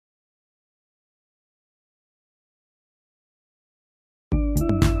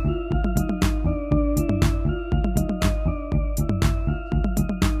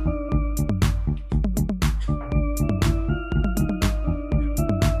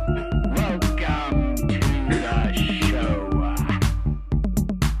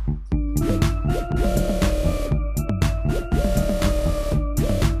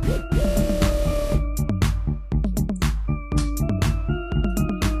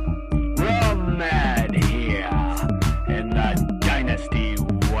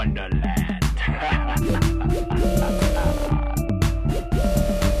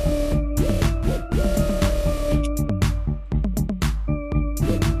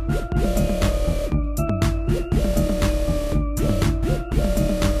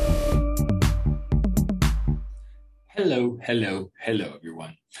Hello,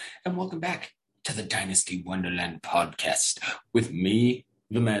 everyone, and welcome back to the Dynasty Wonderland podcast with me,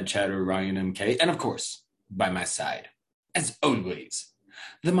 the Mad Chatter Ryan MK, and of course, by my side, as always,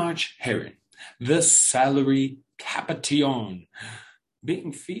 the March Heron, the Salary Capitillon,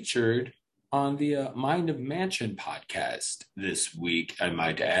 being featured on the Mind of Mansion podcast this week, I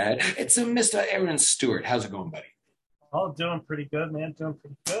might add. It's Mr. Aaron Stewart. How's it going, buddy? Oh, doing pretty good, man. Doing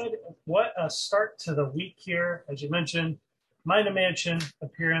pretty good. What a start to the week here. As you mentioned, Mind a Mansion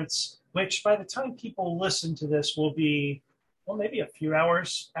appearance, which by the time people listen to this will be, well, maybe a few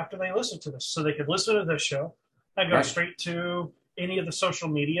hours after they listen to this. So they could listen to this show and go straight to any of the social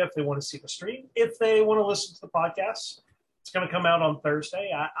media if they want to see the stream. If they want to listen to the podcast, it's going to come out on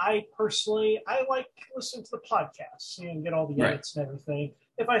Thursday. I personally like listening to the podcast and get all the edits and everything.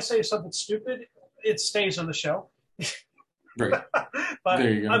 If I say something stupid, it stays on the show. Right. But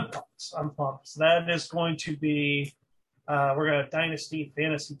there you go. I'm pumped. That is going to be we're going to Dynasty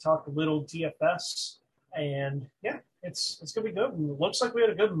Fantasy talk a little DFS, and yeah, it's going to be good. It looks like we had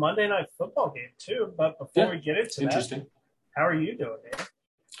a good Monday Night Football game too. But before we get into that, how are you doing, man?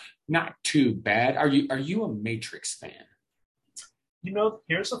 Not too bad. Are you a Matrix fan? You know,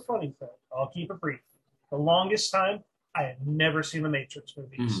 here's a funny thing. I'll keep it brief. The longest time, I had never seen the Matrix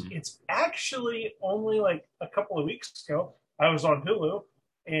movies. It's actually only like a couple of weeks ago. I was on Hulu,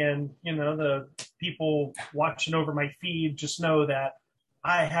 and you know, the people watching over my feed just know that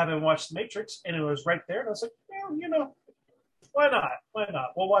I haven't watched the Matrix, and it was right there. And I was like, well, you know, why not? Why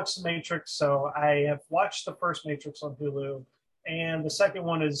not? We'll watch the Matrix. So I have watched the first Matrix on Hulu, and the second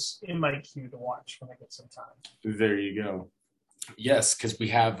one is in my queue to watch when I get some time. There you go. Yes, because we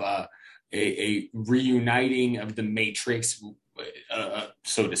have a reuniting of the Matrix,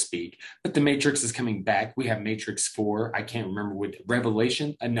 so to speak. But the Matrix is coming back. We have Matrix 4. I can't remember what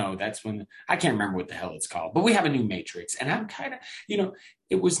Revelation. No, that's when I can't remember what the hell it's called. But we have a new Matrix, and I'm kind of,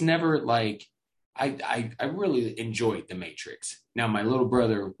 it was never like I really enjoyed the Matrix. Now my little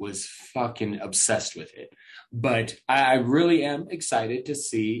brother was fucking obsessed with it, but I really am excited to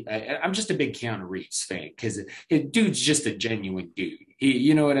see. I'm just a big Keanu Reeves fan because dude's just a genuine dude.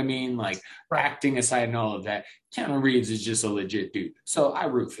 You know what I mean? Like acting aside and all of that, Keanu Reeves is just a legit dude. So I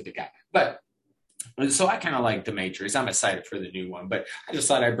root for the guy. But so I kind of like the Matrix. I'm excited for the new one, but I just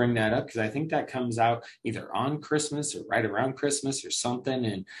thought I'd bring that up because I think that comes out either on Christmas or right around Christmas or something.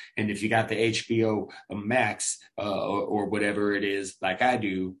 And if you got the HBO Max or whatever it is, like I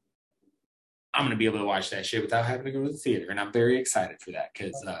do, I'm going to be able to watch that shit without having to go to the theater. And I'm very excited for that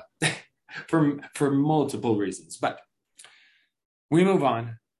because for multiple reasons. But we move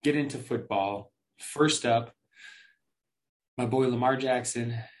on, get into football. First up, my boy Lamar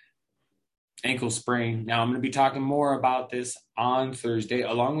Jackson, ankle sprain. Now, I'm going to be talking more about this on Thursday,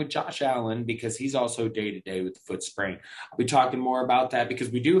 along with Josh Allen, because he's also day-to-day with the foot sprain. I'll be talking more about that because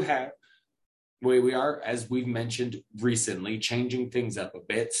we are, as we've mentioned recently, changing things up a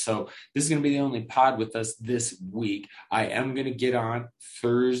bit. So this is going to be the only pod with us this week. I am going to get on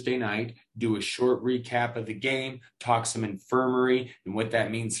Thursday night, do a short recap of the game, talk some infirmary and what that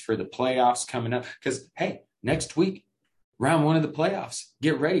means for the playoffs coming up. Because, hey, next week, round one of the playoffs.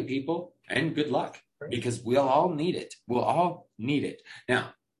 Get ready, people, and good luck because we'll all need it. We'll all need it.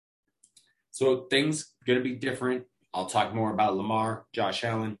 Now, so things going to be different. I'll talk more about Lamar, Josh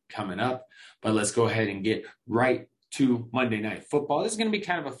Allen coming up, but let's go ahead and get right to Monday Night Football. This is going to be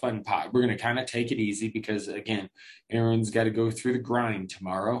kind of a fun pod. We're going to kind of take it easy because, again, Aaron's got to go through the grind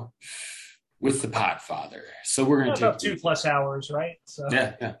tomorrow with the Podfather. So we're going to take about 2+ hours, right? So.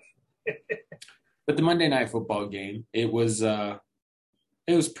 Yeah. But the Monday Night Football game, it was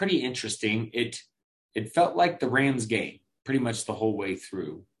pretty interesting. It felt like the Rams game pretty much the whole way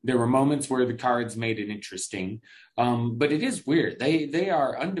through. There were moments where the Cards made it interesting, but it is weird. They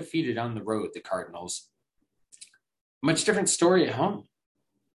are undefeated on the road, the Cardinals. Much different story at home.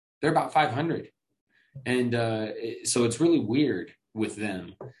 They're about 500. And so it's really weird with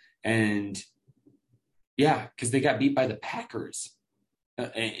them. And, yeah, because they got beat by the Packers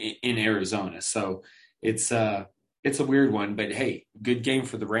in Arizona. So it's a weird one. But, hey, good game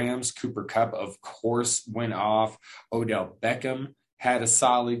for the Rams. Cooper Kupp, of course, went off. Odell Beckham had a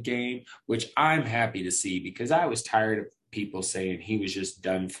solid game, which I'm happy to see because I was tired of people saying he was just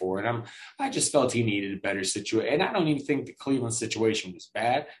done for it. I just felt he needed a better situation. And I don't even think the Cleveland situation was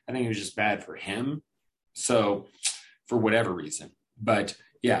bad. I think it was just bad for him. So for whatever reason. But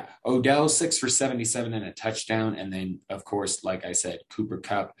yeah, Odell 6 for 77 and a touchdown. And then, of course, like I said, Cooper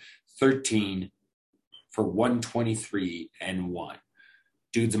Kupp 13 for 123 and 1.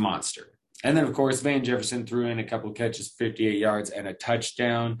 Dude's a monster. And then, of course, Van Jefferson threw in a couple of catches, 58 yards and a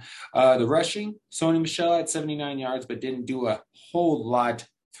touchdown. The rushing, Sony Michel had 79 yards, but didn't do a whole lot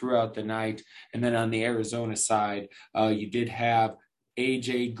throughout the night. And then on the Arizona side, you did have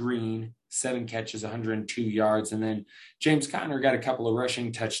A.J. Green, 7 catches, 102 yards. And then James Conner got a couple of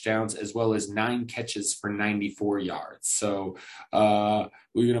rushing touchdowns as well as 9 catches for 94 yards. So we're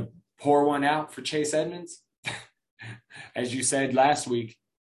going to pour one out for Chase Edmonds. As you said last week,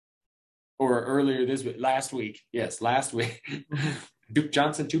 or earlier this week, last week. Duke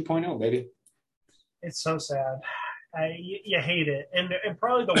Johnson 2.0, baby. It's so sad. You hate it. And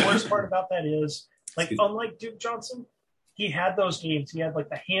probably the worst part about that is, like, unlike Duke Johnson, he had those games. He had like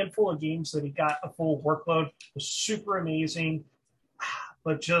the handful of games that he got a full workload. It was super amazing.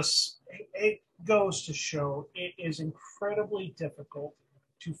 But just, it goes to show it is incredibly difficult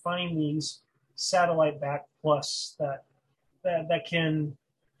to find these satellite back plus that can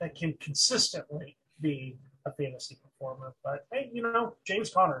consistently be a fantasy performer. But hey,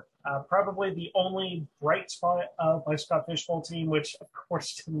 James Conner, probably the only bright spot of my Scott Fishbowl team, which of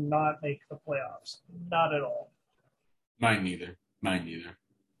course did not make the playoffs, not at all. Mine neither.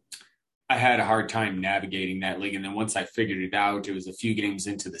 I had a hard time navigating that league, and then once I figured it out, it was a few games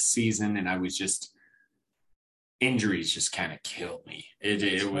into the season, and I was just injuries just kind of killed me.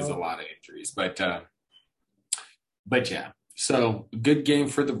 It was a lot of injuries, but yeah. So good game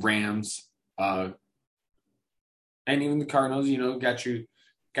for the Rams, and even the Cardinals.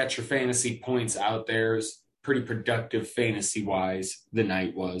 Got your fantasy points out there. It's pretty productive fantasy wise. The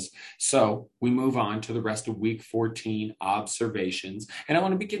night was. So we move on to the rest of Week 14 observations, and I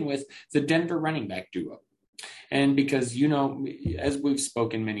want to begin with the Denver running back duo, and because as we've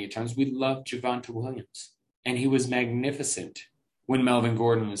spoken many times, we love Javonte Williams, and he was magnificent when Melvin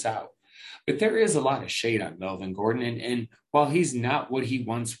Gordon was out. But there is a lot of shade on Melvin Gordon. And while he's not what he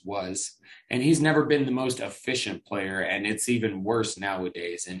once was, and he's never been the most efficient player, and it's even worse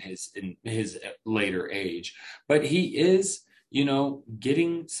nowadays in his later age, but he is,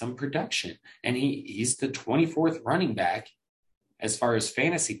 getting some production. And he's the 24th running back as far as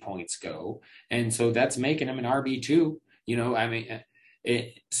fantasy points go. And so that's making him an RB2, and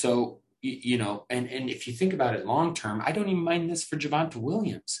if you think about it long term, I don't even mind this for Javonte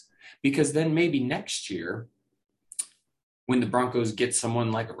Williams. Because then maybe next year, when the Broncos get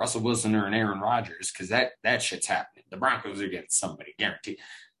someone like a Russell Wilson or an Aaron Rodgers, because that shit's happening. The Broncos are getting somebody, guaranteed.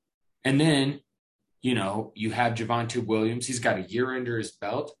 And then, you have Javonte Williams. He's got a year under his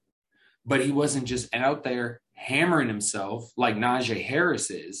belt, but he wasn't just out there hammering himself like Najee Harris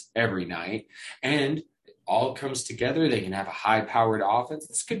is every night. And all comes together. They can have a high-powered offense.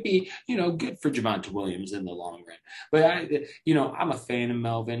 This could be, good for Javonte Williams in the long run. But I'm a fan of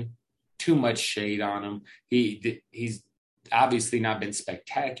Melvin. Too much shade on him. He's obviously not been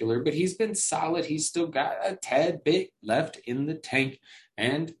spectacular, but he's been solid. He's still got a tad bit left in the tank.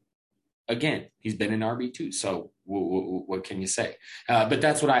 And again, he's been an RB2. So what can you say? But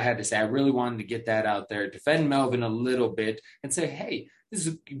that's what I had to say. I really wanted to get that out there, defend Melvin a little bit and say, hey, this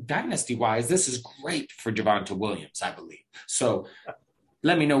is dynasty-wise, this is great for Javonte Williams, I believe. So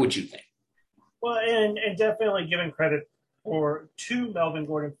let me know what you think. Well, and definitely giving credit to Melvin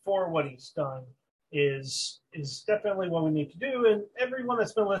Gordon for what he's done is definitely what we need to do. And everyone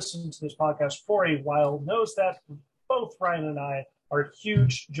that's been listening to this podcast for a while knows that both Ryan and I are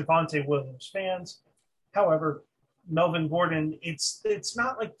huge Javonte Williams fans. However, Melvin Gordon, it's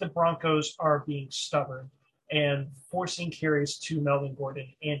not like the Broncos are being stubborn and forcing carries to Melvin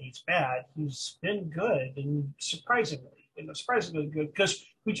Gordon, and he's bad. He's been good and surprisingly good, because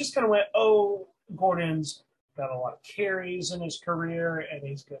we just kind of went, oh, Gordon's got a lot of carries in his career, and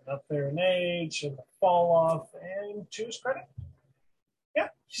he's getting up there in age and the fall off. And to his credit, yeah,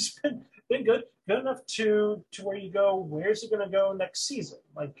 he's been good enough to where you go, where's he going to go next season?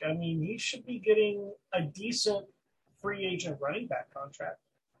 Like, I mean, he should be getting a decent free agent running back contract.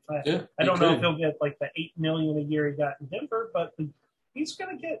 I don't know if he'll get like the $8 million a year he got in Denver, but he's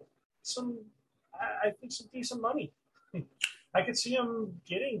going to get some decent money. I could see him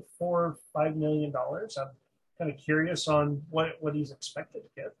getting $4 or $5 million. I'm kind of curious on what he's expected to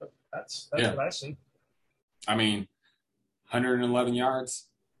get, but that's what I see. I mean, 111 yards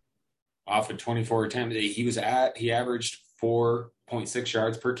off of 24 attempts. He averaged 4.6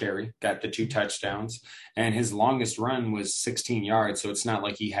 yards per carry, got the 2 touchdowns, and his longest run was 16 yards. So it's not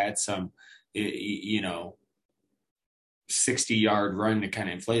like he had some, 60-yard run to kind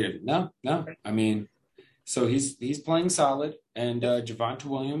of inflate it. No. I mean, so he's playing solid, and Javonte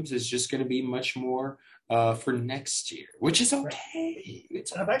Williams is just going to be much more for next year, which is okay.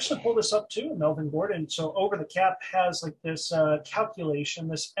 It's And I've actually pulled this up too, Melvin Gordon. So Over the Cap has like this calculation,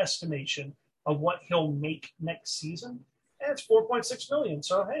 this estimation of what he'll make next season. And it's 4.6 million.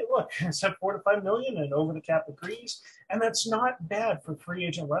 So hey, look, it's at 4 to 5 million, and Over the Cap agrees. And that's not bad for free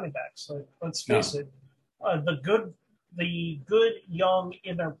agent running backs. Like, let's face it, the good young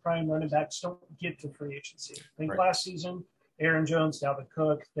in their prime running backs don't get to free agency. I think last season, Aaron Jones, Dalvin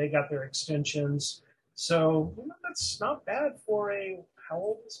Cook, they got their extensions. So that's not bad for how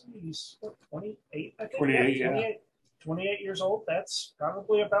old is he? He's 28, I think. 28, yeah. 28 years old. That's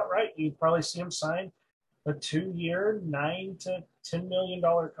probably about right. You'd probably see him sign a 2-year, $9 to $10 million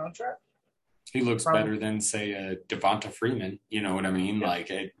contract. He looks better than, say, Devonta Freeman. You know what I mean?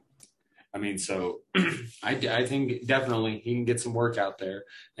 Yeah. So I think definitely he can get some work out there,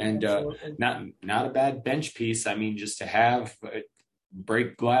 and not a bad bench piece. I mean, just to have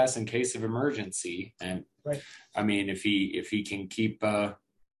break glass in case of emergency, and I mean, if he can keep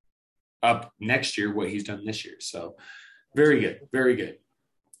up next year what he's done this year, so very good, very good.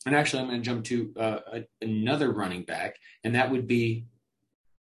 And actually, I'm going to jump to another running back, and that would be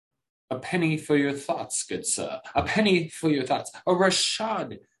a penny for your thoughts, good sir. A penny for your thoughts. A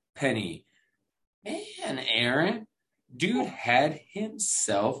Rashad Penny. Man, Aaron, dude had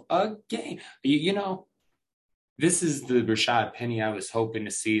himself a game. You know, this is the Rashad Penny I was hoping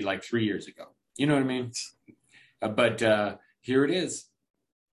to see like 3 years ago. You know what I mean? But here it is.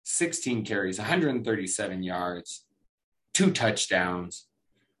 16 carries, 137 yards, 2 touchdowns.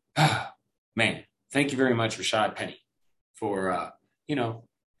 Man, thank you very much, Rashad Penny, for,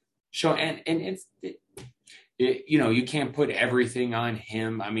 show. And you can't put everything on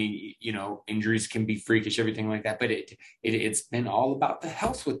him. I mean, injuries can be freakish, everything like that. But it's been all about the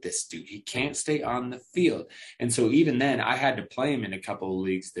health with this dude. He can't stay on the field. And so even then, I had to play him in a couple of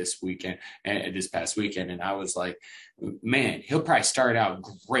leagues this past weekend. And I was like, man, he'll probably start out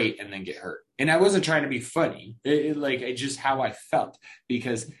great and then get hurt. And I wasn't trying to be funny. It's just how I felt,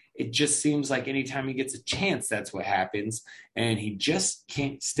 because it just seems like anytime he gets a chance, that's what happens. And he just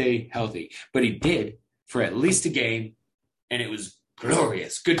can't stay healthy. But he did for at least a game, and it was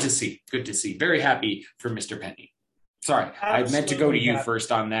glorious. Good to see. Very happy for Mr. Penny. Sorry, absolutely. I meant to go to you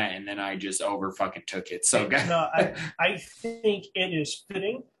first on that, and then I just over fucking took it. So, no, I think it is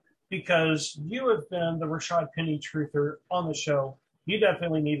fitting, because you have been the Rashad Penny truther on the show. You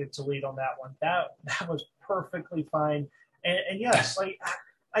definitely needed to lead on that one. That was perfectly fine. And yes,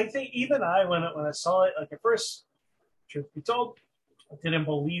 I think even when I saw it, at first, truth be told, I didn't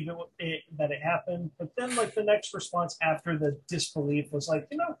believe that it happened. But then, the next response after the disbelief was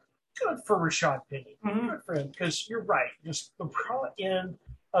good for Rashad Penny. Mm-hmm. Good for him, because you're right. Just the raw end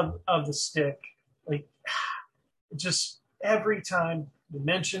of the stick, just every time you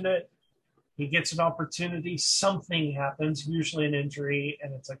mention it, he gets an opportunity, something happens, usually an injury,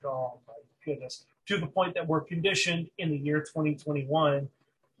 and it's oh my goodness. To the point that we're conditioned in the year 2021,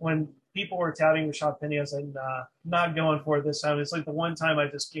 when people were touting Rashad Penny, I was like, nah, not going for it this time. It's the one time I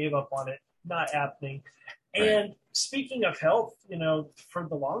just gave up on it, not happening. Right. And speaking of health, for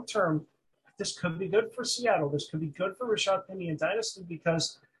the long term, this could be good for Seattle. This could be good for Rashad Penny and Dynasty,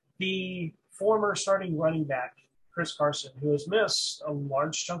 because the former starting running back, Chris Carson, who has missed a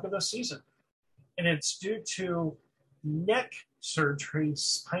large chunk of the season, and it's due to neck surgery,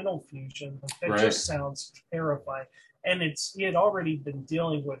 spinal fusion. That just sounds terrifying. And he had already been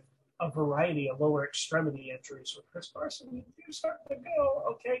dealing with a variety of lower extremity injuries with Chris Carson. You do start to go,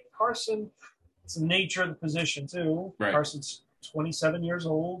 okay, Carson, it's the nature of the position too. Right. Carson's 27 years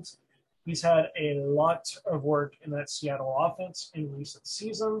old. He's had a lot of work in that Seattle offense in recent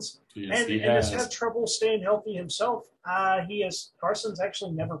seasons. Yes, and has had trouble staying healthy himself. Carson's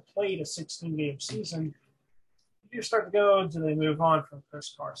actually never played a 16-game season. You start to go, do they move on from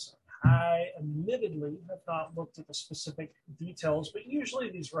Chris Carson? I admittedly have not looked at the specific details, but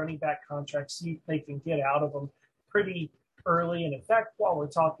usually these running back contracts, they can get out of them pretty early. And in fact, while we're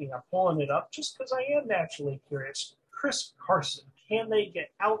talking, I'm pulling it up just because I am naturally curious. Chris Carson, can they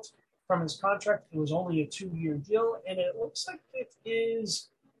get out from his contract? It was only a 2-year deal, and it looks like it is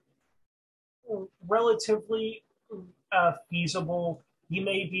relatively feasible. He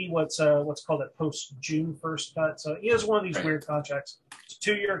may be what's called a post-June 1st cut. So he has one of these weird contracts. It's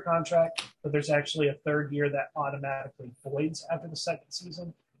a 2-year contract, but there's actually a 3rd year that automatically voids after the 2nd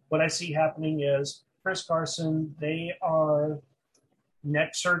season. What I see happening is Chris Carson, they are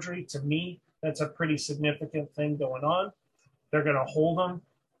neck surgery. To me, that's a pretty significant thing going on. They're going to hold him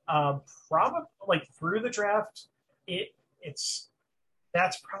probably through the draft. That's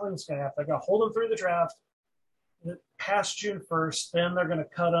probably what's going to happen. They're going to hold him through the draft. past June 1st. Then they're going to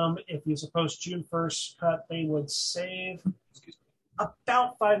cut him. If he's a post June 1st cut, they would save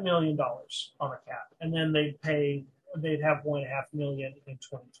about $5 million on the cap. And then they'd have $1.5 million in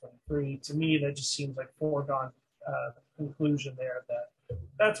 2023. To me, that just seems like foregone conclusion there that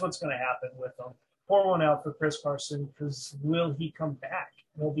that's what's going to happen with them. Pour one out for Chris Carson, because will he come back?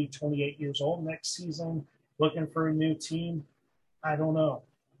 He'll be 28 years old next season, looking for a new team. I don't know.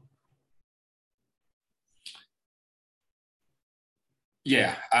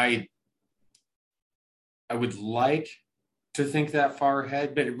 Yeah, I would like to think that far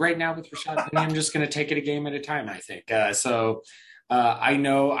ahead, but right now with Rashad Penny, I'm just going to take it a game at a time. I think I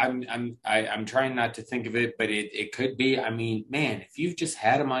know I'm trying not to think of it, but it could be. I mean, man, if you've just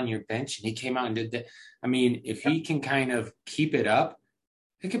had him on your bench and he came out and did that, I mean, if he can kind of keep it up,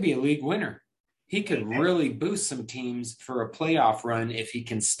 it could be a league winner. He could really boost some teams for a playoff run if he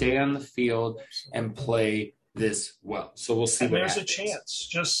can stay on the field and play this well. So we'll see. There's a chance,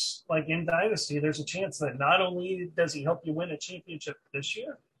 just like in Dynasty, there's a chance that not only does he help you win a championship this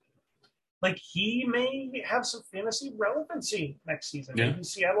year, like he may have some fantasy relevancy next season. Yeah. Maybe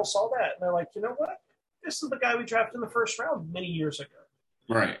Seattle saw that and they're like, you know what? This is the guy we drafted in the first round many years ago.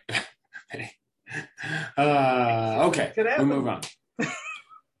 Right. Okay.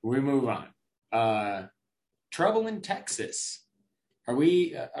 We move on. Trouble in Texas. Are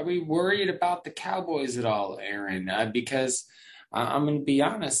we worried about the Cowboys at all, Aaron? Because I'm going to be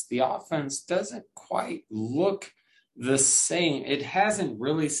honest, the offense doesn't quite look the same. It hasn't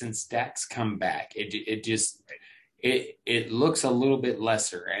really since Dak's come back. It looks a little bit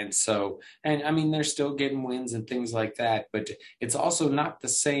lesser. And I mean, they're still getting wins and things like that, but it's also not the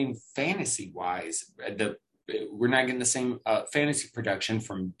same fantasy wise. We're not getting the same fantasy production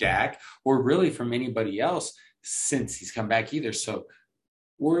from Dak or really from anybody else since he's come back either. So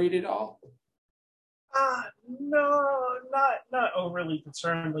worried at all? No, not overly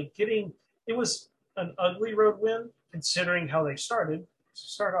concerned. Like it was an ugly road win considering how they started.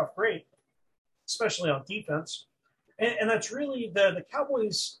 Start off great, especially on defense. And that's really the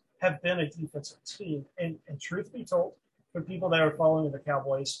Cowboys have been a defensive team. And truth be told, for people that are following the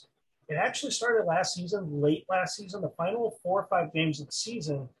Cowboys, it actually started late last season, the final 4 or 5 games of the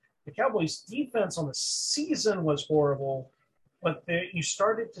season. The Cowboys' defense on the season was horrible, but you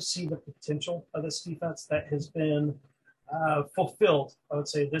started to see the potential of this defense that has been fulfilled, I would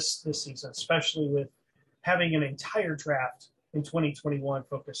say, this season, especially with having an entire draft in 2021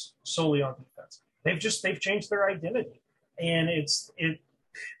 focused solely on defense. They've changed their identity, and it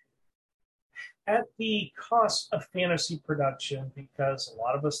at the cost of fantasy production, because a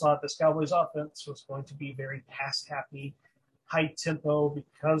lot of us thought this Cowboys offense was going to be very pass happy, high tempo.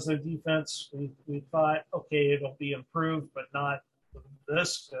 Because their defense, we thought, okay, it'll be improved, but not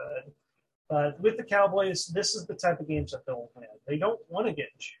this good. But with the Cowboys, this is the type of games that they'll win. They don't want to get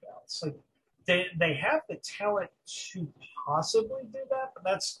in shootouts. Like they have the talent to possibly do that, but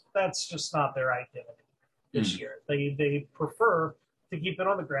that's just not their identity this year. They prefer to keep it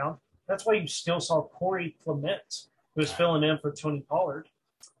on the ground. That's why you still saw Corey Clement, who was filling in for Tony Pollard,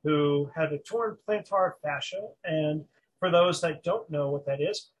 who had a torn plantar fascia. And for those that don't know what that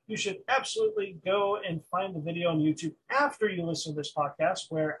is, you should absolutely go and find the video on YouTube after you listen to this podcast,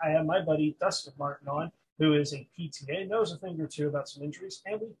 where I have my buddy Dustin Martin on, who is a PTA, knows a thing or two about some injuries,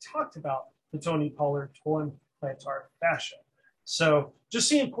 and we talked about the Tony Pollard torn plantar fascia. So just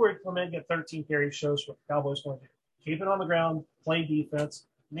seeing Corey Clement get 13 carries shows what the Cowboys want to do. Keep it on the ground, play defense.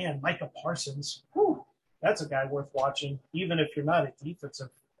 Man, Micah Parsons, that's a guy worth watching, even if you're not a defensive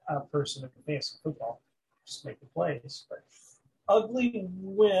person in fantasy football. Just make the plays. But ugly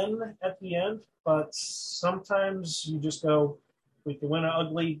win at the end, but sometimes you just go, we can win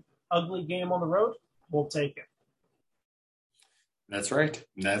an ugly game on the road, we'll take it. That's right.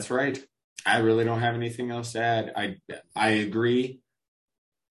 I really don't have anything else to add. I agree.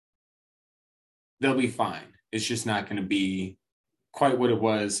 They'll be fine. It's just not going to be quite what it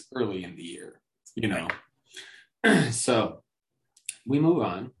was early in the year, you know. So we move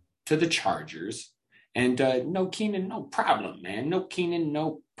on to the Chargers. And no Keenan, no problem, man. No Keenan,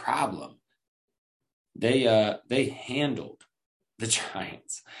 no problem. They handled the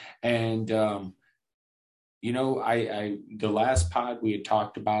Giants. And, you know, I the last pod we had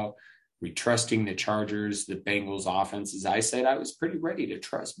talked about trusting the Chargers, the Bengals offenses. I said I was pretty ready to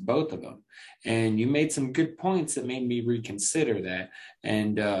trust both of them. And you made some good points that made me reconsider that.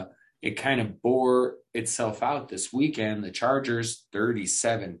 And it kind of bore itself out this weekend. The Chargers,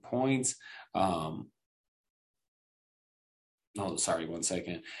 37 points. No, sorry, 1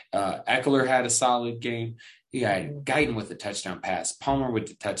 second. Eckler had a solid game. He had Guyton with a touchdown pass, Palmer with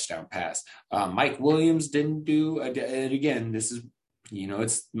the touchdown pass. Mike Williams didn't do it. Again, this is,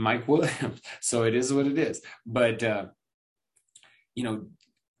 it's Mike Williams, so it is what it is. But,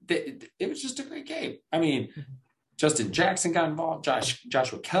 it was just a great game. I mean, Justin Jackson got involved,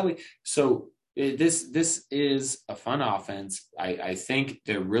 Joshua Kelly. So this is a fun offense. I think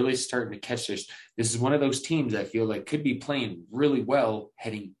they're really starting to catch this. This is one of those teams I feel like could be playing really well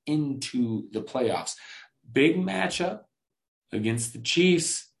heading into the playoffs. Big matchup against the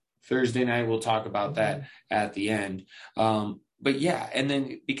Chiefs Thursday night. We'll talk about that at the end. But yeah, and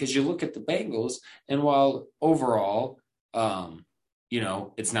then because you look at the Bengals, and while overall,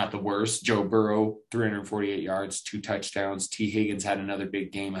 it's not the worst. Joe Burrow, 348 yards, 2 touchdowns. T. Higgins had another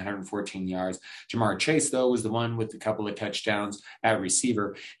big game, 114 yards. Jamar Chase, though, was the one with a couple of touchdowns at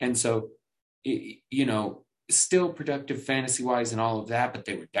receiver. And so, still productive fantasy-wise and all of that, but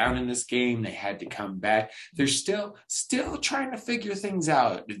they were down in this game. They had to come back. They're still trying to figure things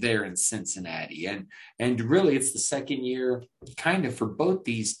out there in Cincinnati. And really, it's the second year kind of for both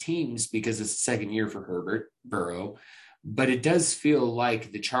these teams because it's the second year for Herbert, Burrow. But it does feel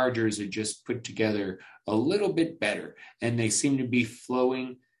like the Chargers are just put together a little bit better, and they seem to be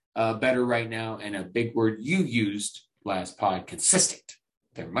flowing better right now. And a big word you used last pod, consistent.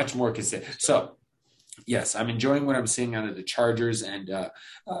 They're much more consistent. So, yes, I'm enjoying what I'm seeing out of the Chargers, and,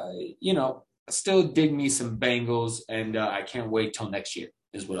 still dig me some Bengals, and I can't wait till next year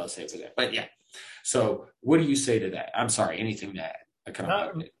is what I'll say for that. But, yeah. So what do you say to that? I'm sorry, anything to add?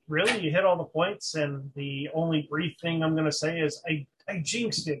 Really, you hit all the points, and the only brief thing I'm going to say is I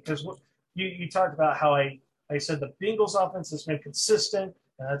jinxed it because you talked about how I said the Bengals offense has been consistent.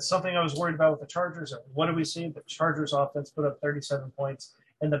 That's something I was worried about with the Chargers. And what do we see? The Chargers offense put up 37 points,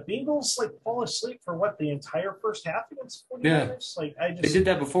 and the Bengals fall asleep for the entire first half against 49ers. Yeah. They did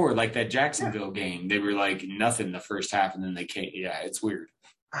that before, like that Jacksonville game. They were like nothing the first half, and then they came. Yeah, it's weird.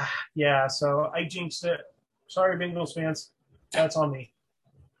 Yeah, so I jinxed it. Sorry, Bengals fans. That's on me.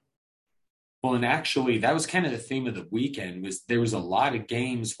 Well, and actually, that was kind of the theme of the weekend. There was a lot of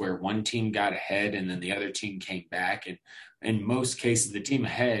games where one team got ahead and then the other team came back, and in most cases, the team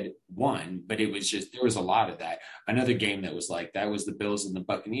ahead won. But it was just there was a lot of that. Another game that was like that was the Bills and the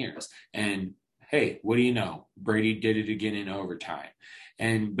Buccaneers. And hey, what do you know? Brady did it again in overtime.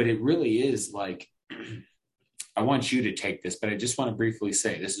 But it really is like. I want you to take this, but I just want to briefly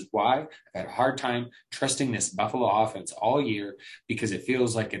say this is why I've had a hard time trusting this Buffalo offense all year because it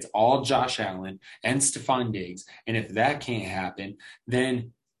feels like it's all Josh Allen and Stephon Diggs. And if that can't happen,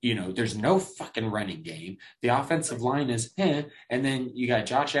 then, there's no fucking running game. The offensive line is, and then you got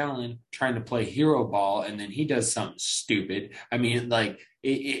Josh Allen trying to play hero ball, and then he does something stupid. I mean, like,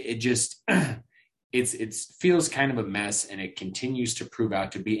 it just. It feels kind of a mess, and it continues to prove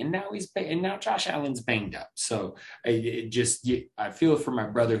out to be. And now Josh Allen's banged up. So I feel for my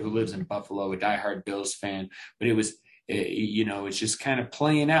brother who lives in Buffalo, a diehard Bills fan. But it was, it's just kind of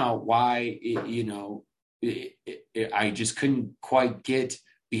playing out why, I just couldn't quite get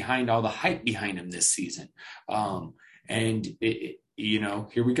behind all the hype behind him this season. Here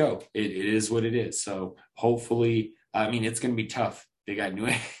we go. It is what it is. So hopefully, it's going to be tough. They got New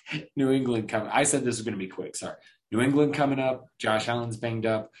England coming. I said this was going to be quick. Sorry. New England coming up. Josh Allen's banged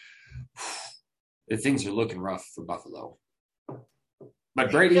up. The things are looking rough for Buffalo. But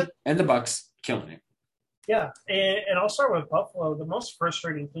Brady and the Bucs killing it. Yeah, and I'll start with Buffalo. The most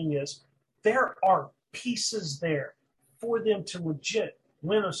frustrating thing is there are pieces there for them to legit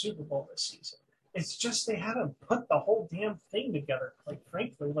win a Super Bowl this season. It's just they haven't put the whole damn thing together,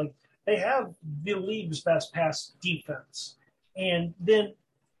 frankly. They have the league's best pass defense. And then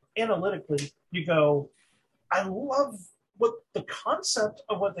analytically, you go, I love what the concept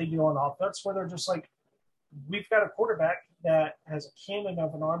of what they do on offense, where they're just like, we've got a quarterback that has a cannon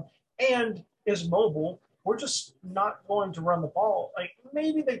of an arm and is mobile. We're just not going to run the ball.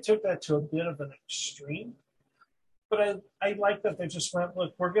 Maybe they took that to a bit of an extreme, but I like that they just went,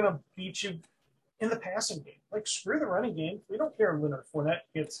 look, we're going to beat you in the passing game. Screw the running game. We don't care if Leonard Fournette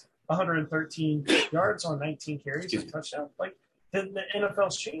gets 113 yards on 19 carries and a touchdown. The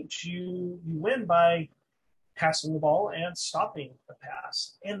NFL's changed. You win by passing the ball and stopping the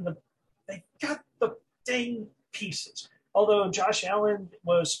pass. And they got the dang pieces. Although Josh Allen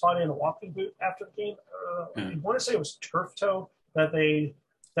was spotted in a walking boot after the game, I want to say it was turf toe that they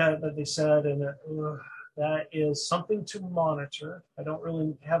said, and that is something to monitor. I don't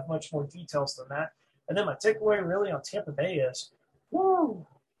really have much more details than that. And then my takeaway really on Tampa Bay is,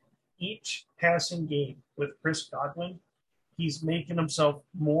 each passing game with Chris Godwin, he's making himself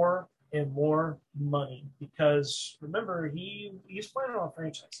more and more money because remember he's playing on a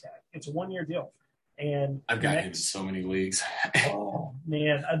franchise tag. It's a 1-year deal, and I've got him in so many leagues. oh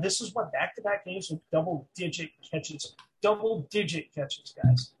man, this is what back-to-back games with double-digit catches,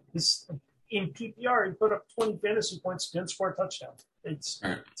 guys. This in PPR, he put up 20 fantasy points, didn't score a touchdown. It's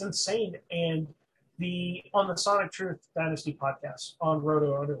insane. And on the Sonic Truth Dynasty podcast on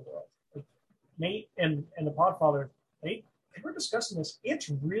Roto Underworld, like Nate and the Podfather, they were discussing this. It's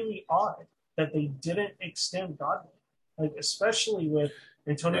really odd that they didn't extend Godwin, like especially with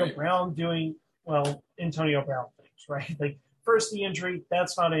Antonio Brown doing Antonio Brown things, right? Like first the injury,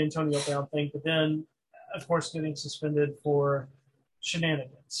 that's not an Antonio Brown thing, but then of course getting suspended for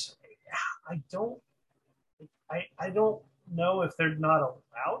shenanigans. I don't know if they're not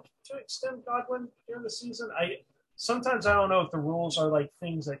allowed to extend Godwin during the season. Sometimes I don't know if the rules are like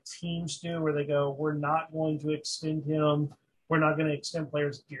things that teams do where they go, we're not going to extend him. We're not going to extend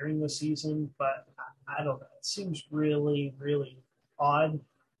players during the season, but I don't know. It seems really, really odd,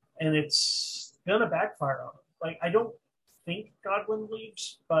 and it's going to backfire on him. Like, I don't think Godwin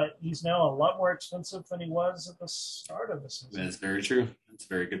leaves, but he's now a lot more expensive than he was at the start of the season. That's very true. That's a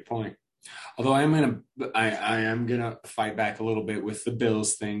very good point. Although I am gonna fight back a little bit with the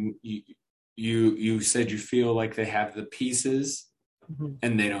Bills thing. You said you feel like they have the pieces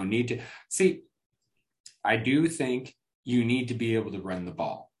and they don't need to. See, I do think you need to be able to run the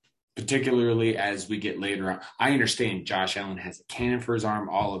ball, particularly as we get later on. I understand Josh Allen has a cannon for his arm,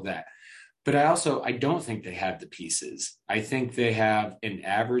 all of that. But I don't think they have the pieces. I think they have an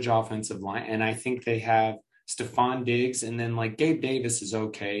average offensive line, and I think they have Stephon Diggs, and then like Gabe Davis is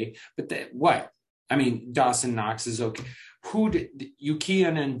okay. But what? I mean, Dawson Knox is okay.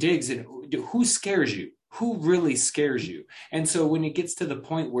 Ukian and Diggs, and who scares you? Who really scares you? And so when it gets to the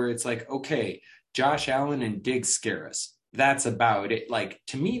point where it's like, okay, Josh Allen and Diggs scare us. That's about it. Like,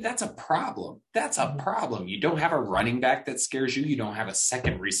 to me, that's a problem. That's a problem. You don't have a running back that scares you. You don't have a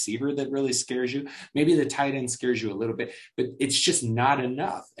second receiver that really scares you. Maybe the tight end scares you a little bit, but it's just not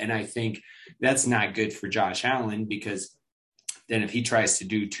enough. And I think that's not good for Josh Allen, because then if he tries to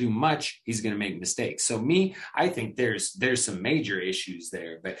do too much, he's going to make mistakes. So I think there's some major issues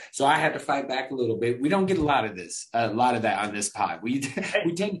there. But so I had to fight back a little bit. We don't get a lot of that on this pod. We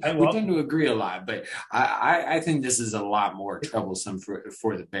tend to agree a lot, but I think this is a lot more troublesome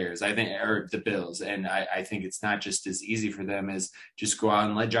for the Bears. I think, or the Bills, and I think it's not just as easy for them as just go out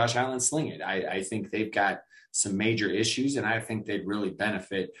and let Josh Allen sling it. I think they've got some major issues, and I think they'd really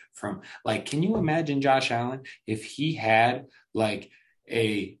benefit from, like, can you imagine Josh Allen if he had like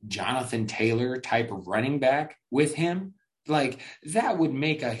a Jonathan Taylor type of running back with him? Like, that would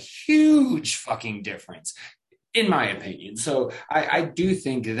make a huge fucking difference, in my opinion. So I do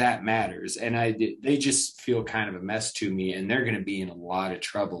think that matters, and they just feel kind of a mess to me, and they're going to be in a lot of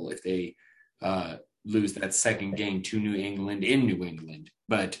trouble if they lose that second game to New England in New England.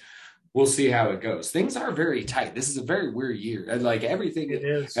 But we'll see how it goes. Things are very tight. This is a very weird year. Like,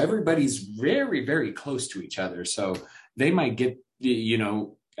 everybody's very, very close to each other. So they might get,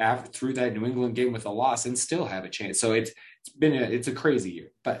 through that New England game with a loss and still have a chance. So it's a crazy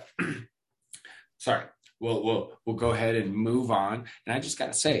year. But sorry, we'll go ahead and move on. And I just got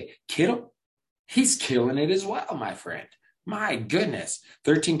to say, Kittle, he's killing it as well, my friend. My goodness,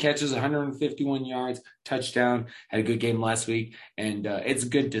 13 catches, 151 yards, touchdown, had a good game last week, and it's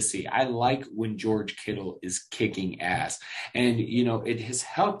good to see. I like when George Kittle is kicking ass, and, it has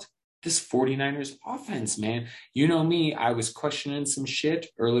helped this 49ers offense, man. You know me, I was questioning some shit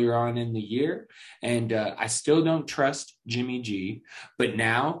earlier on in the year, and I still don't trust Jimmy G, but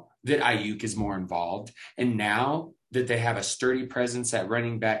now that Ayuk is more involved, and now that they have a sturdy presence at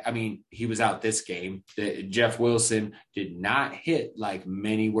running back. I mean, he was out this game. Jeff Wilson did not hit like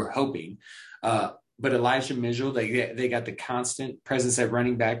many were hoping. But Elijah Mitchell, they got the constant presence at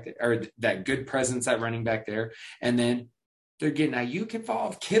running back, or that good presence at running back there. And then they're getting Ayuk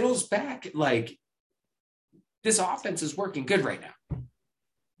involved. Kittle's back. Like, this offense is working good right now.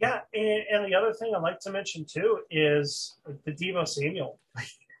 Yeah, and the other thing I'd like to mention too is the Deebo Samuel.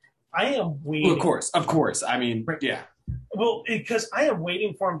 I am waiting. Well, of course. I mean, yeah. Well, because I am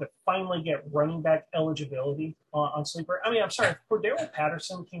waiting for him to finally get running back eligibility on Sleeper. I mean, I'm sorry, Cordero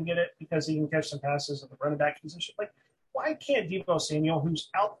Patterson can get it because he can catch some passes at the running back position. Like, why can't Deebo Samuel, who's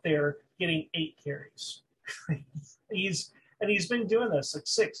out there getting 8 carries? he's been doing this like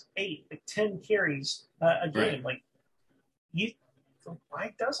 6, 8, like 10 carries a game. Right. Like,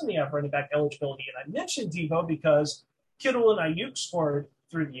 why doesn't he have running back eligibility? And I mentioned Deebo because Kittle and Ayuk scored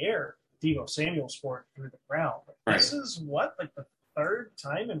through the air. Deebo Samuel scored through the ground. Right. This is the third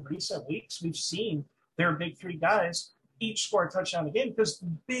time in recent weeks we've seen their big 3 guys each score a touchdown a game, because the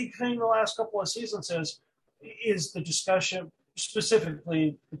big thing the last couple of seasons is the discussion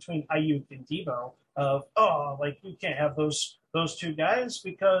specifically between Ayuk and Debo of, like you can't have those two guys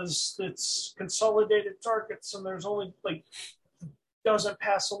because it's consolidated targets and there's only like doesn't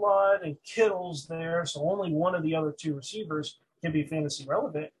pass a lot and Kittle's there, so only one of the other two receivers can be fantasy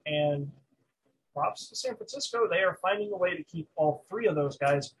relevant. And props to San Francisco, they are finding a way to keep all three of those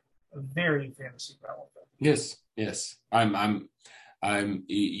guys very fantasy relevant. Yes. I'm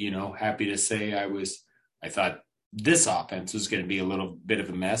happy to say I thought this offense was going to be a little bit of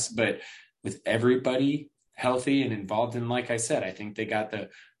a mess, but with everybody healthy and involved, and like I said, I think they got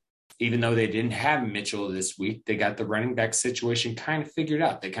even though they didn't have Mitchell this week, they got the running back situation kind of figured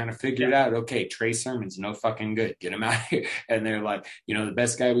out. They kind of figured out, okay, Trey Sermon's no fucking good. Get him out of here. And they're like, the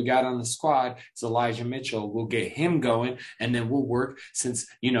best guy we got on the squad is Elijah Mitchell. We'll get him going, and then we'll work since,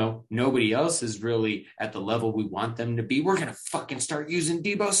 nobody else is really at the level we want them to be. We're going to fucking start using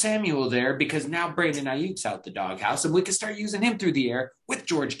Deebo Samuel there because now Brandon Ayuk's out the doghouse, and we can start using him through the air with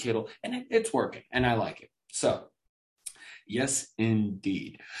George Kittle, and it's working, and I like it. So, yes,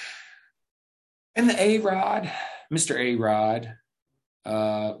 indeed. And the A-Rod, Mr. A-Rod,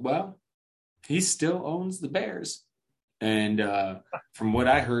 well, he still owns the Bears. And from what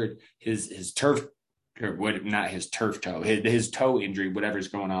I heard, his turf, or what, not his turf toe, his toe injury, whatever's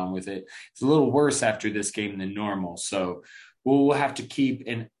going on with it, it's a little worse after this game than normal. So we'll have to keep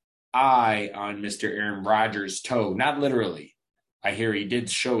an eye on Mr. Aaron Rodgers' toe. Not literally. I hear he did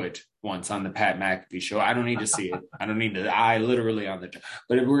show it once on the Pat McAfee show. I don't need to see it. I don't need the eye literally on the toe.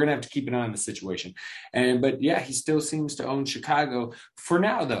 But we're going to have to keep an eye on the situation. But yeah, he still seems to own Chicago for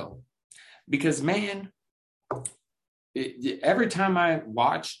now, though. Because, man, every time I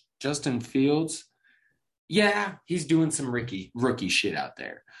watch Justin Fields, yeah, he's doing some rookie shit out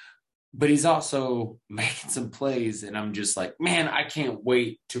there. But he's also making some plays, and I'm just like, man, I can't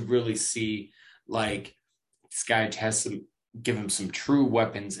wait to really see, like, this guy has give him some true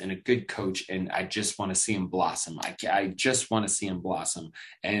weapons and a good coach, and I just want to see him blossom. I just want to see him blossom,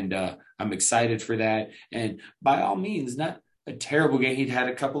 and I'm excited for that. And by all means, not a terrible game. He'd had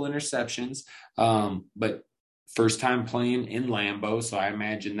a couple interceptions, but first time playing in Lambeau, so I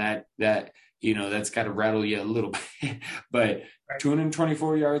imagine that that's got to rattle you a little bit. But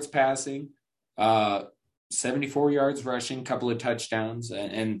 224 yards passing, 74 yards rushing, couple of touchdowns,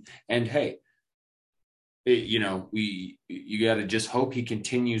 and hey, you got to just hope he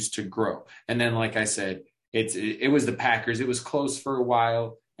continues to grow. And then, like I said, it was the Packers. It was close for a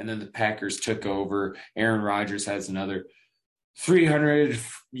while, and then the Packers took over. Aaron Rodgers has another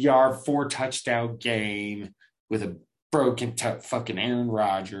 300-yard, 4-touchdown game with a broken fucking Aaron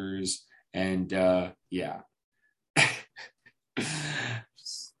Rodgers. And, yeah.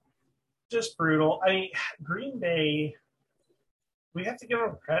 Just brutal. I mean, Green Bay, we have to give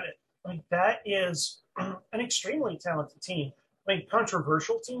them credit. Like, that is an extremely talented team. Like,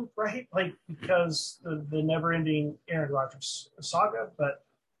 controversial team, right? Like, because the never-ending Aaron Rodgers saga, but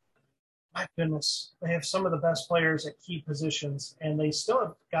my goodness, they have some of the best players at key positions, and they still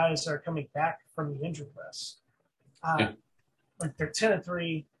have guys that are coming back from the injury list. Like, they're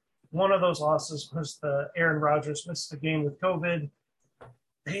 10-3. One of those losses was the Aaron Rodgers missed the game with COVID.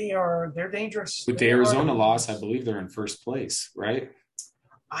 They're dangerous. With the Arizona loss, I believe they're in first place, right?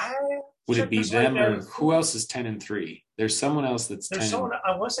 Would it be them or who else is 10-3? There's someone else that's 10. Someone,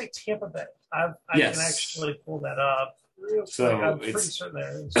 I want to say Tampa Bay. I can actually pull that up. So I'm pretty certain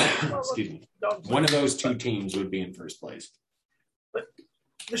there is. Excuse me. One of those two teams would be in first place. But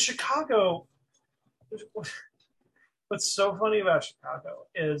the Chicago, what's so funny about Chicago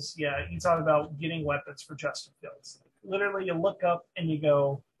is, you talk about getting weapons for Justin Fields. Literally, you look up and you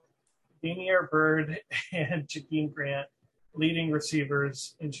go, Damiere Byrd and Jakeem Grant, leading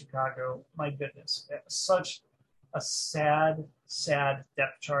receivers in Chicago. My goodness, such a sad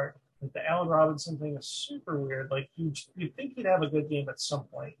depth chart. Like, the Allen Robinson thing is super weird. Like, you'd think he'd have a good game at some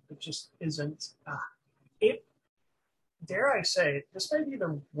point. It just isn't. Dare I say, this may be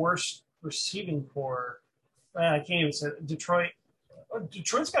the worst receiving core. I can't even say it.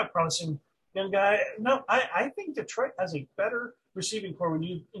 Detroit's got a promising young guy. No, I think Detroit has a better receiving core when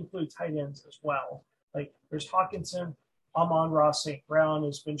you include tight ends as well. Like, there's Hawkinson, Amon-Ra St. Brown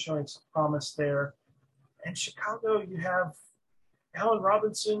has been showing some promise there. And Chicago, you have Allen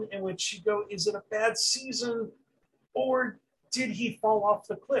Robinson, in which you go, is it a bad season or did he fall off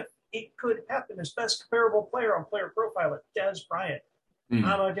the cliff? It could happen. His best comparable player on Player Profiler, Dez Bryant.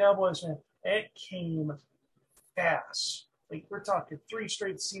 I'm a Cowboys fan. It came fast. Like, we're talking 3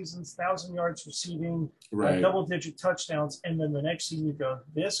 straight seasons, 1,000 yards receiving, double-digit touchdowns, and then the next season you go,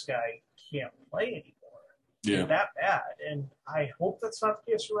 this guy can't play anymore. Yeah. that bad. And I hope that's not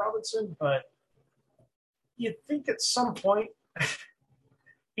the case for Robinson, but you'd think at some point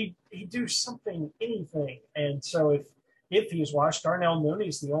he'd do something, anything. And so if he's washed, Darnell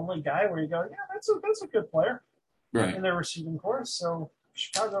Mooney's the only guy where you go, yeah, that's a good player Right. in their receiving core. So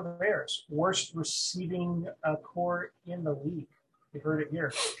Chicago Bears, worst receiving core in the league. You heard it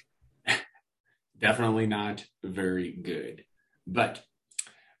here. Definitely not very good. But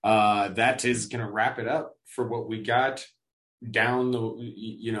that is going to wrap it up for what we got down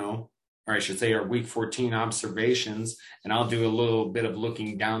or I should say our week 14 observations. And I'll do a little bit of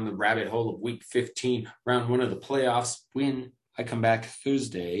looking down the rabbit hole of week 15, round one of the playoffs, when I come back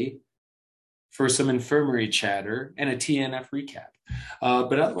Thursday for some infirmary chatter and a TNF recap.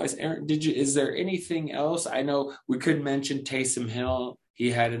 But otherwise, Aaron, is there anything else? I know we could mention Taysom Hill.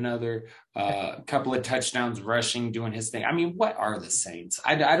 He had another couple of touchdowns rushing, doing his thing. I mean, what are the Saints?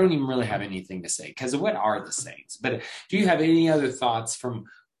 I don't even really have anything to say, because what are the Saints? But do you have any other thoughts from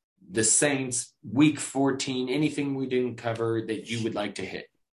the Saints week 14, anything we didn't cover that you would like to hit?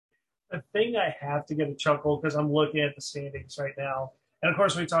 The thing I have to get a chuckle, because I'm looking at the standings right now. And of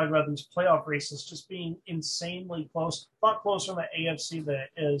course, we talked about these playoff races just being insanely close, a lot closer in the AFC than it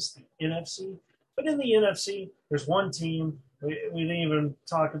is the NFC. But in the NFC, there's one team. We didn't even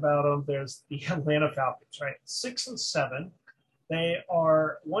talk about them. There's the Atlanta Falcons, right? 6-7. They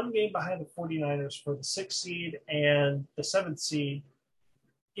are one game behind the 49ers for the 6th seed, and the 7th seed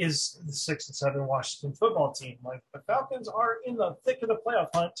is the 6-7 Washington football team. Like, the Falcons are in the thick of the playoff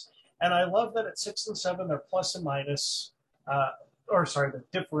hunt, and I love that at 6-7 they're plus and minus. The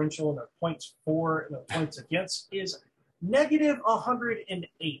differential in their points for and their points against is negative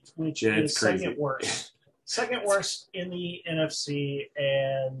 108, which is crazy. second worst. Second worst in the NFC,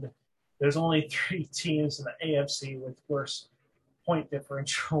 and there's only 3 teams in the AFC with worse point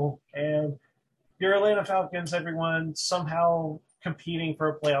differential. And your Atlanta Falcons, everyone somehow competing for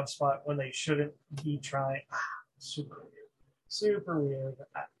a playoff spot when they shouldn't be trying. Super weird. Super weird.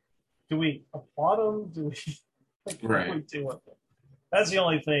 Do we applaud them? Do we? What do we do with them? That's the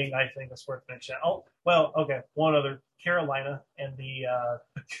only thing I think is worth mentioning. Oh, well, okay. One other. Carolina and the,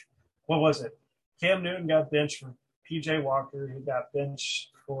 what was it? Cam Newton got benched for P.J. Walker, who got benched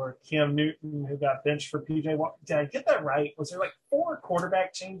for Cam Newton, who got benched for P.J. Walker. Did I get that right? Was there like 4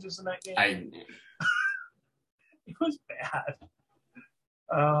 quarterback changes in that game? It was bad.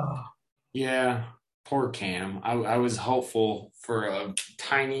 Yeah, poor Cam. I was hopeful for a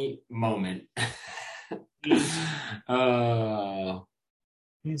tiny moment.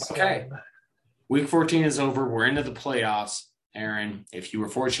 Okay. Week 14 is over. We're into the playoffs. Aaron, if you were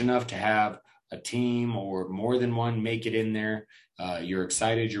fortunate enough to have a team or more than one make it in there, you're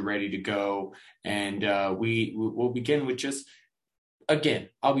excited, you're ready to go. And we'll begin with just, again,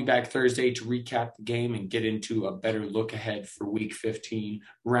 I'll be back Thursday to recap the game and get into a better look ahead for week 15,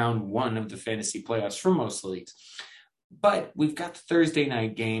 round 1 of the fantasy playoffs for most leagues. But we've got the Thursday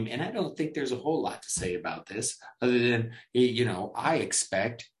night game, and I don't think there's a whole lot to say about this other than, I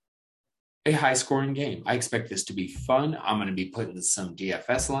expect a high-scoring game. I expect this to be fun. I'm going to be putting some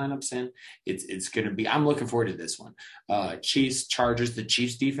DFS lineups in. It's going to be – I'm looking forward to this one. Chiefs, Chargers. The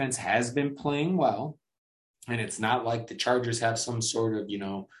Chiefs defense has been playing well, and it's not like the Chargers have some sort of,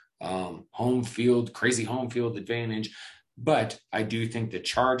 crazy home field advantage. But I do think the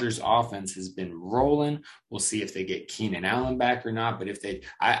Chargers offense has been rolling. We'll see if they get Keenan Allen back or not. But if they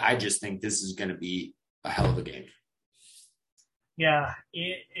 – I just think this is going to be a hell of a game. Yeah,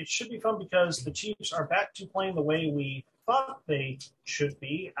 it should be fun because the Chiefs are back to playing the way we thought they should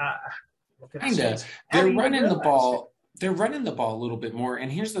be. Kind of. They're running the ball. They're running the ball a little bit more.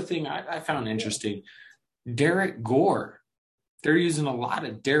 And here's the thing I found interesting. Derek Gore. They're using a lot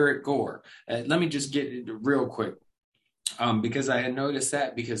of Derek Gore. Let me just get it real quick because I had noticed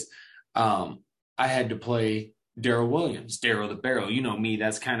that because I had to play Darrell Williams, Darrell the Barrel. You know me,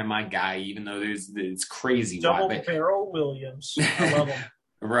 that's kind of my guy, even though it's crazy. Double Barrel Williams. I love him.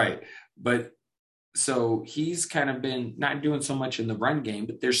 Right. But so he's kind of been not doing so much in the run game,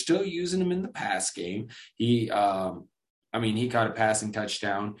 but they're still using him in the pass game. He caught a passing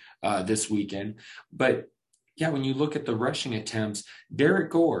touchdown this weekend. But yeah, when you look at the rushing attempts,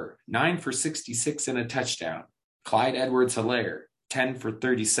 Derek Gore, 9 for 66 and a touchdown. Clyde Edwards-Helaire, 10 for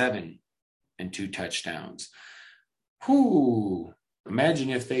 37 and 2 touchdowns. Imagine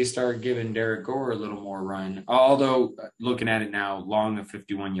if they start giving Derek Gore a little more run. Although, looking at it now, long of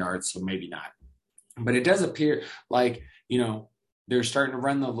 51 yards, so maybe not. But it does appear like, they're starting to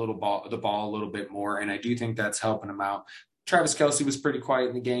run the ball a little bit more, and I do think that's helping them out. Travis Kelce was pretty quiet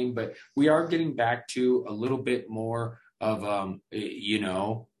in the game, but we are getting back to a little bit more of,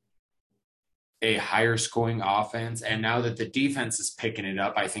 a higher scoring offense. And now that the defense is picking it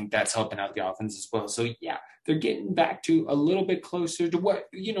up, I think that's helping out the offense as well. So yeah, they're getting back to a little bit closer to what,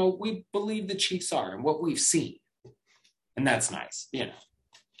 we believe the Chiefs are and what we've seen. And that's nice,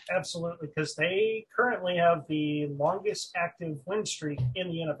 Absolutely, because they currently have the longest active win streak in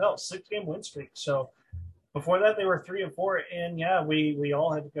the NFL, 6-game win streak. So before that, they were 3-4, and yeah, we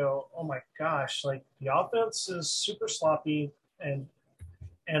all had to go, oh my gosh, like the offense is super sloppy, and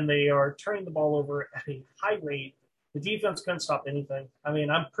they are turning the ball over at a high rate. The defense couldn't stop anything. I mean,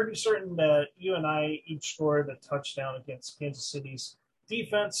 I'm pretty certain that you and I each scored a touchdown against Kansas City's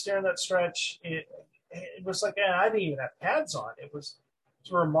defense during that stretch. It was like, I didn't even have pads on. It was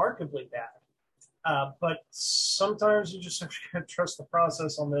remarkably bad. But sometimes you just have to trust the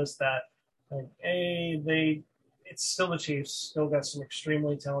process on this, that it's still the Chiefs, still got some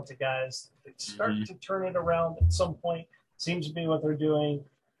extremely talented guys. They start to turn it around at some point. Seems to be what they're doing.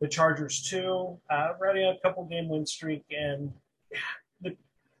 The Chargers too, running a couple game win streak, and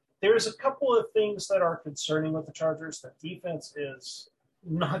there's a couple of things that are concerning with the Chargers. The defense is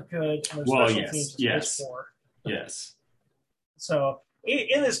not good, and their special teams is poor. Yes. So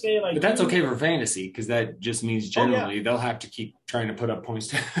in this game, but that's okay for fantasy, because that just means generally they'll have to keep trying to put up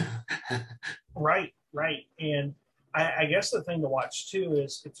points. Right. And I guess the thing to watch too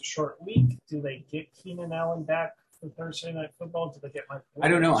is it's a short week. Do they get Keenan Allen back for Thursday Night Football? Do they get Mike Williams I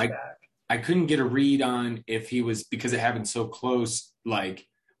don't know. back? I couldn't get a read on if he was, because it happened so close, like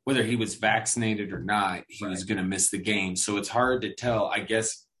whether he was vaccinated or not, he was going to miss the game. So it's hard to tell. I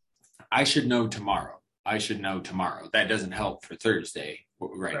guess I should know tomorrow. That doesn't help for Thursday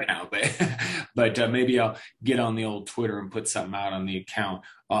right now, but maybe I'll get on the old Twitter and put something out on the account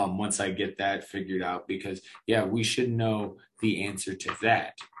once I get that figured out, because we should know the answer to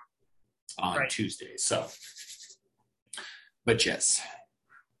that on Tuesday. So, but yes.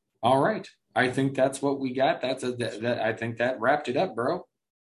 All right. I think that's what we got. I think that wrapped it up, bro.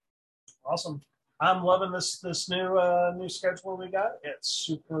 Awesome. I'm loving this new schedule we got. It's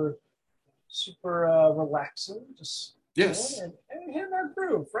super relaxing. Just and hitting our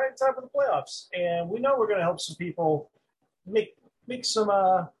groove right in time for the playoffs. And we know we're going to help some people make some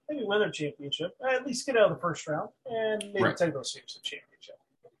maybe win a championship, at least get out of the first round, and maybe take those teams to the championship.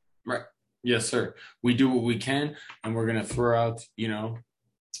 Right. Yes, sir. We do what we can, and we're going to throw out,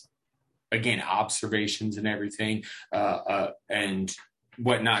 again, observations and everything, and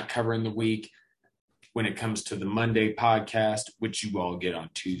whatnot covering the week when it comes to the Monday podcast, which you all get on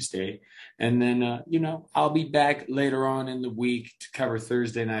Tuesday. And then, I'll be back later on in the week to cover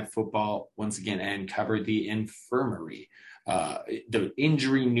Thursday Night Football once again and cover the infirmary, the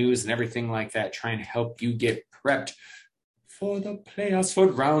injury news and everything like that, trying to help you get prepped for the playoffs for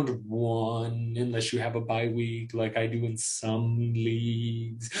round 1, unless you have a bye week like I do in some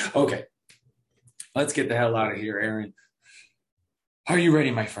leagues. Okay, let's get the hell out of here, Aaron. Are you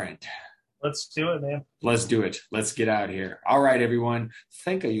ready, my friend? Let's do it, man. Let's do it. Let's get out of here. All right, everyone.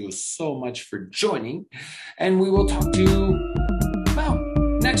 Thank you so much for joining. And we will talk to you,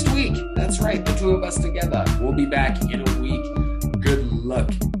 next week. That's right. The two of us together. We'll be back in a week. Good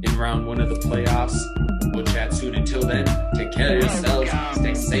luck in round 1 of the playoffs. We'll chat soon. Until then, take care of yourselves.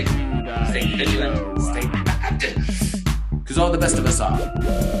 Stay safe. Stay vigilant. Stay active. Because all the best of us are.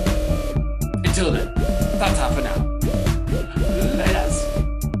 Until then, ta-ta for now.